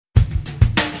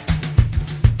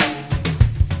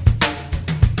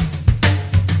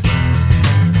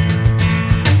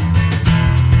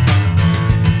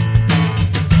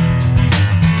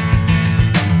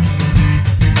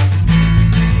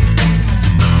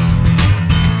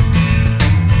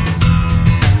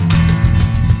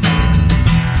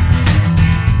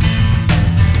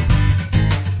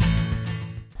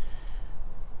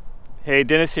Hey,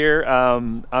 Dennis here.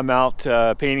 I'm out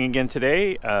painting again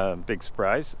today. Big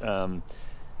surprise.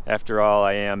 After all,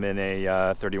 I am in a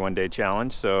 31-day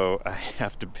challenge, so I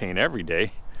have to paint every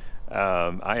day.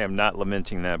 I am not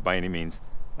lamenting that by any means.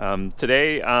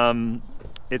 Today,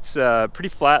 it's pretty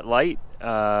flat light,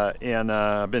 and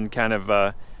I've been kind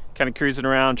of cruising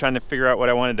around trying to figure out what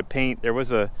I wanted to paint.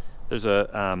 There's a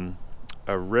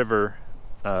river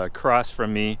across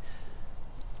from me.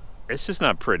 It's just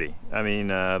not pretty. I mean,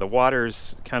 the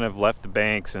water's kind of left the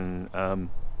banks, and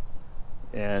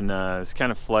it's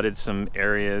kind of flooded some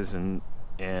areas, and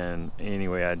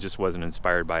anyway, I just wasn't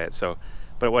inspired by it. So,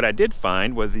 but what I did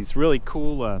find was these really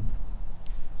cool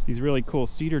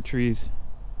cedar trees.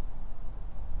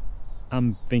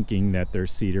 I'm thinking that they're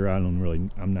cedar.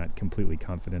 I'm not completely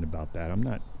confident about that. I'm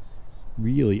not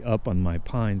really up on my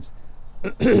pines.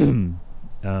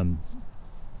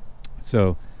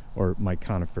 Or my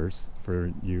conifers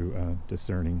for you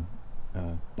discerning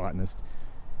botanists.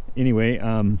 Anyway,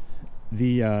 I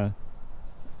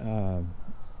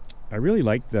really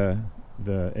like the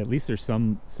at least there's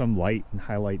some light and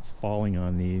highlights falling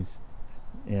on these,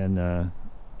 and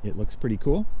it looks pretty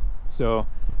cool. So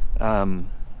wow,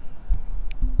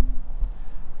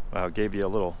 gave you a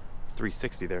little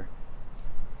 360 there.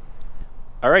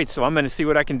 All right, so I'm going to see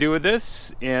what I can do with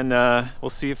this, and we'll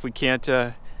see if we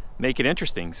can't make it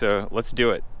interesting. So let's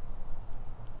do it.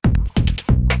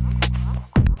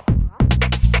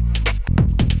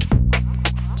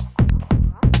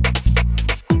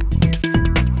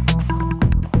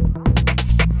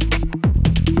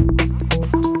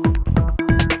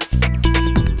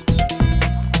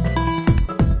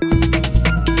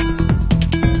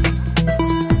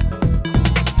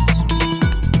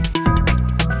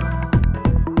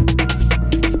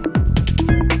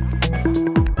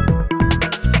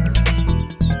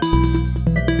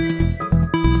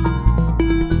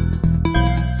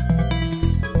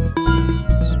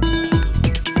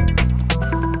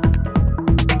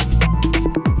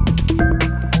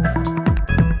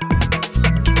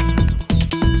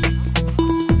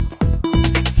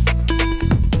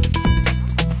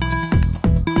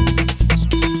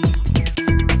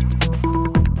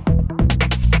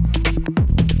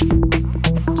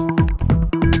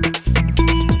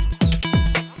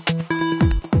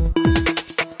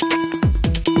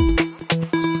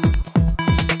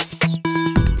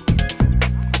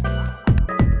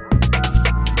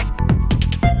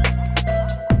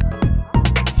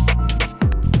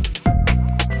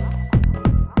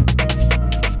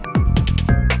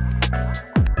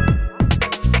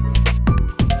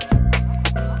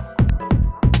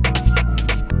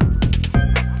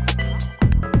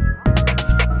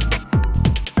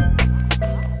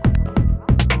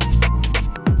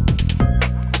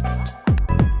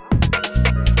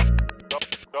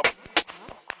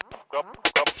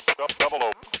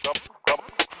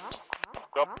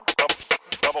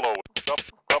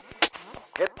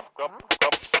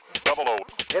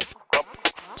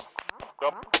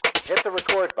 Hit the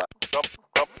record button.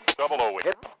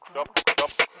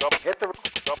 Hit the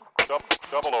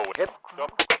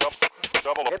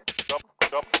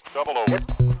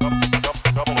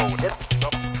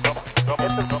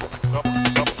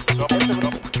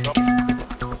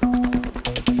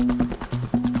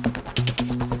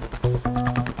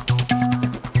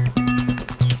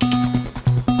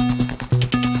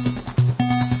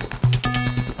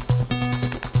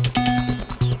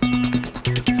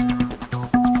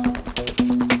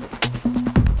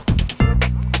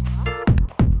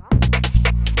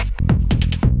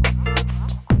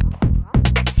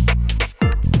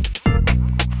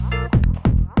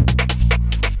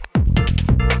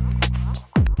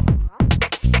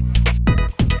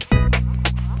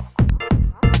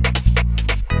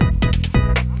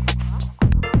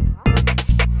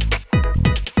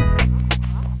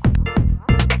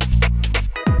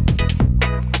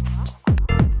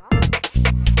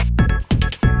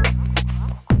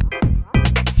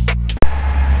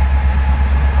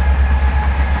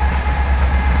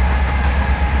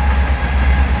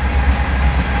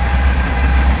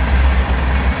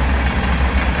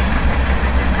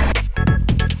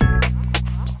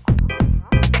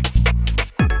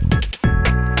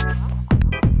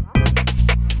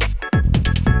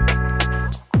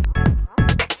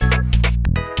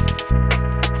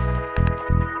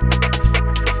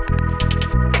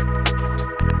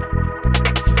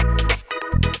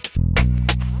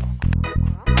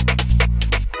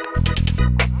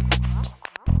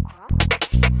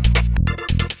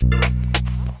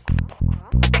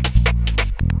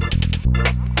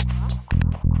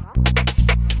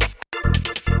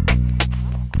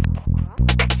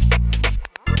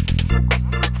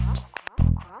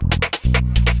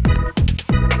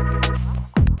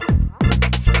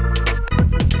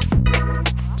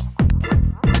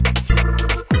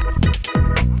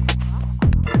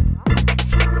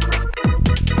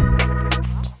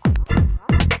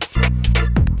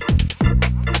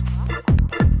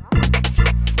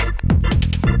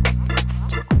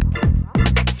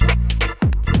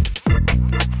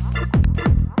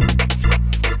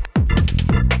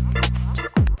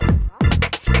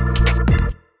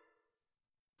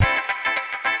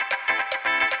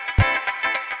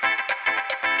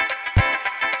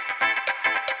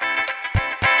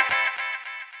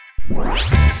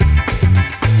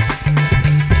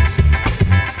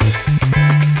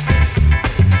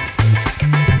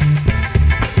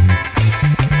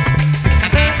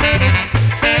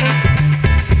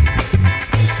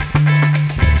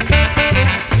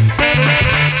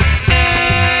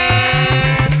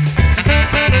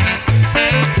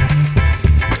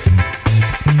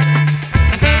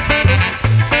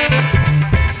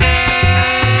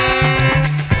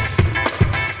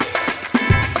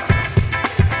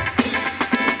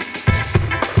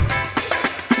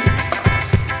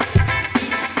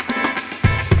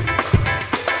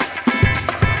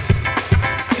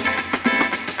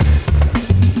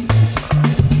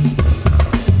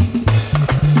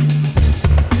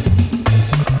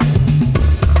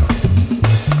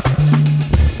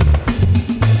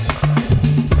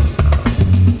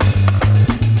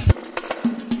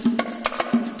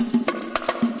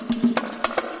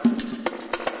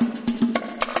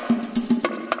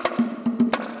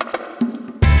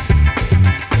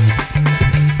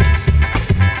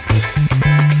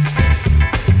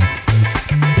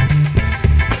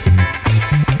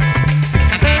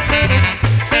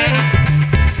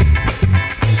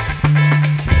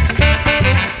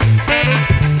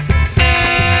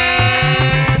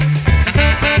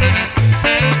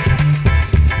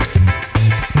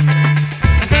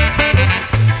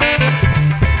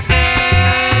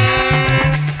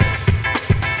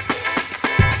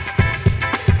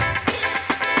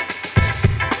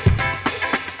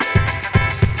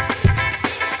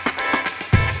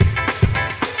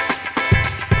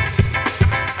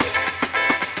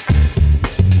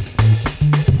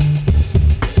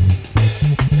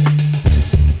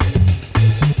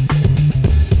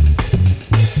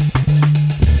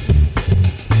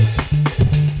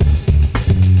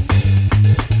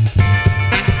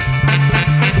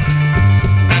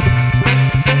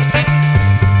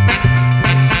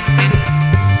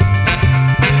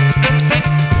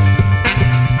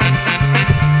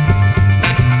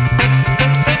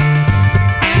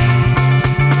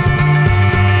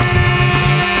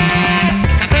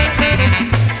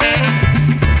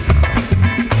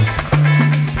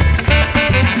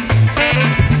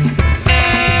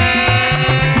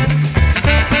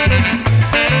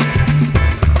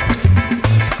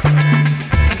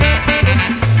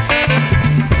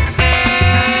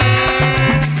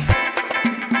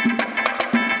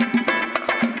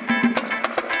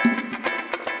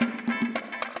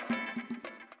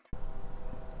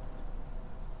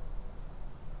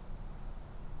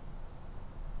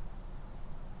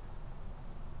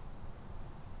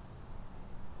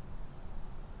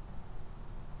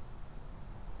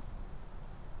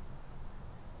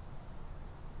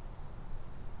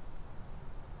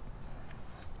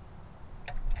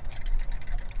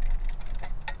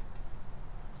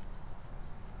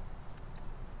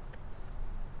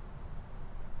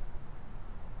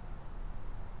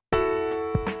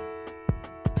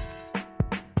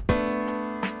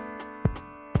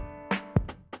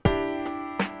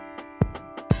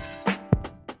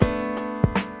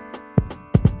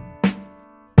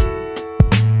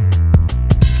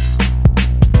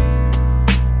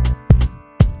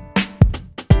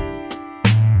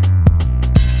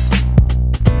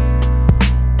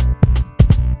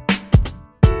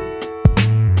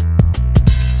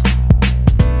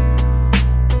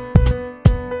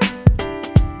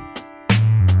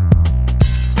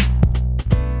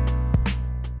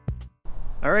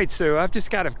All right, so I've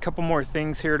just got a couple more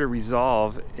things here to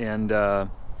resolve, and I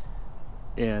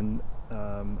kind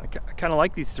of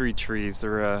like these three trees.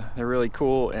 They're really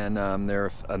cool, and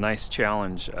they're a nice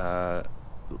challenge. A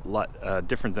lot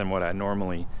different than what I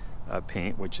normally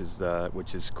paint, which is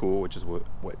cool, which is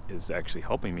what is actually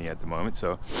helping me at the moment.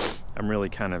 So I'm really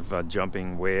kind of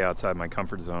jumping way outside my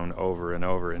comfort zone over and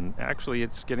over, and actually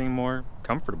it's getting more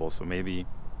comfortable. So maybe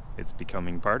it's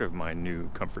becoming part of my new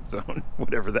comfort zone,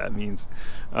 whatever that means.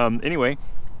 Anyway,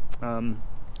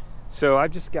 so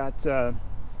I've just got, I've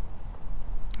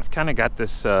kind of got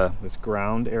this this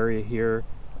ground area here.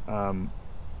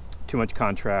 Too much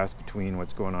contrast between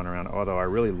what's going on around. Although I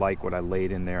really like what I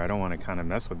laid in there, I don't want to kind of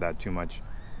mess with that too much,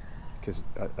 because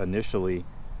initially,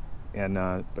 and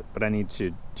but I need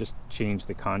to just change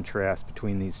the contrast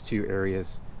between these two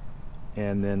areas,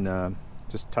 and then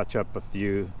just touch up a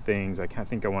few things. I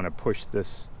think I want to push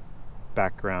this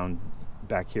background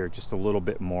back here just a little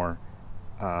bit more,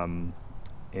 and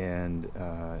in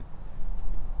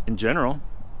general,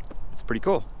 it's pretty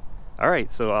cool. All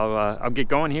right, so I'll get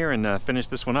going here and finish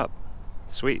this one up.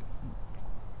 Sweet.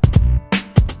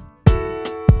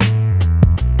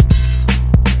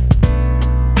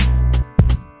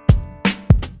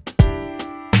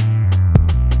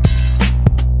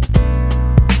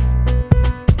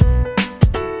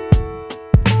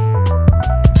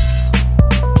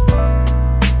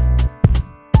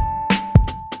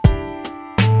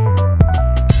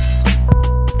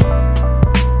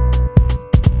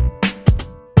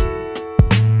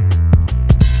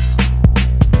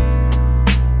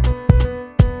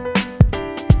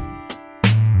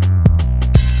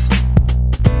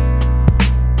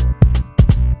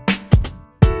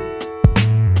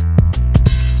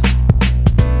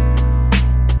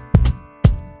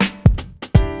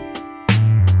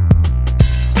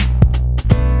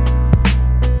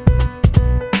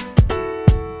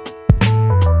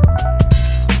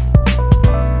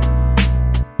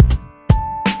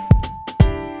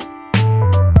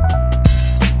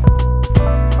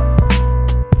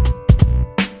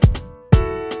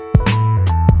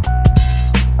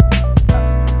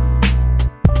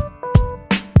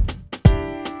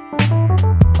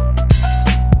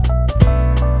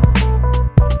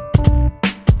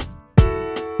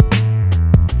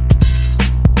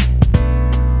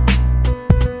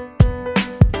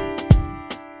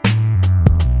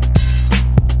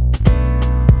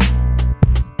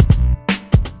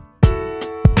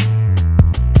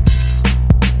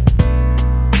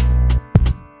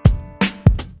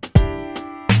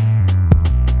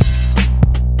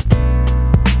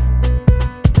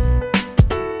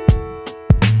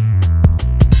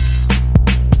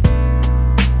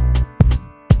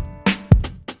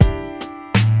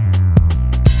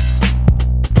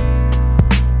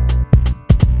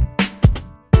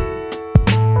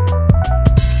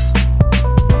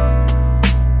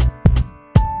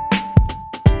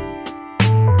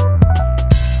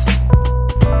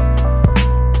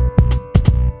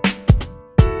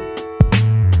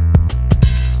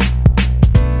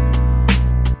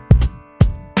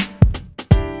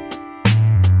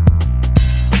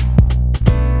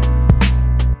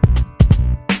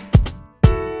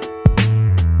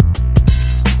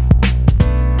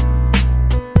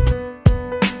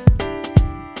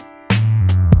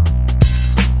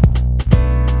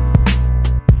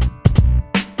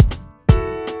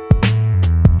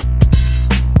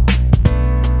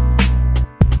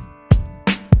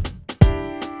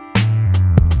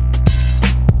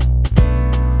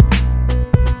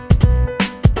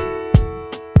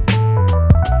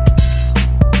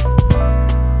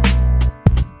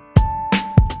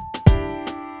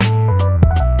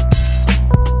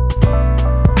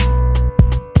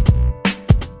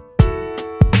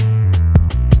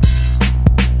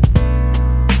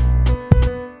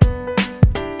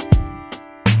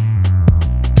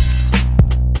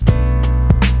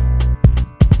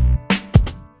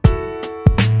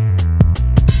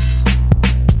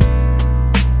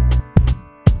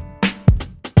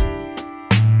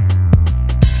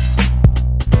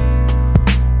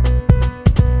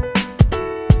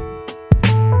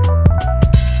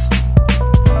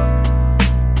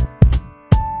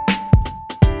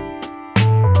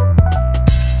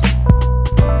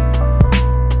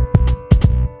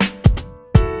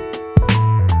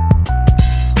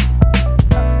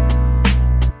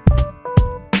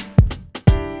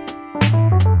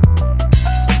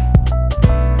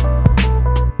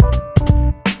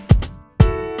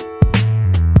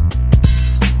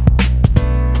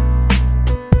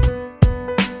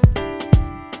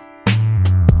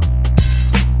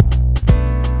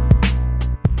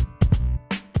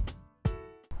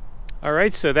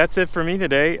 right, so that's it for me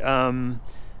today.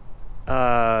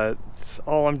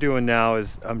 All I'm doing now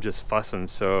is I'm just fussing,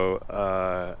 so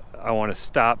I want to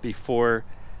stop before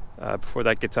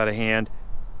that gets out of hand.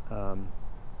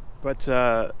 But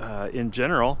in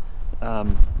general,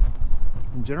 I'm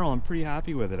pretty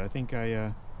happy with it. I think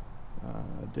I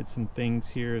did some things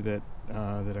here that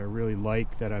I really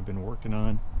like, that I've been working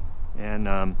on,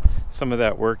 and some of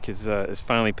that work is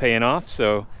finally paying off.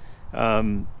 So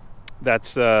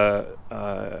that's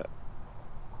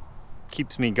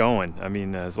keeps me going. I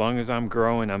mean, as long as I'm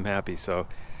growing, I'm happy. So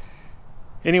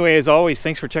anyway, as always,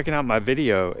 thanks for checking out my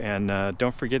video, and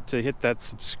don't forget to hit that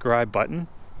subscribe button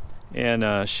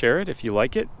and share it if you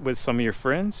like it with some of your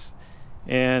friends,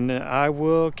 and I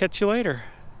will catch you later.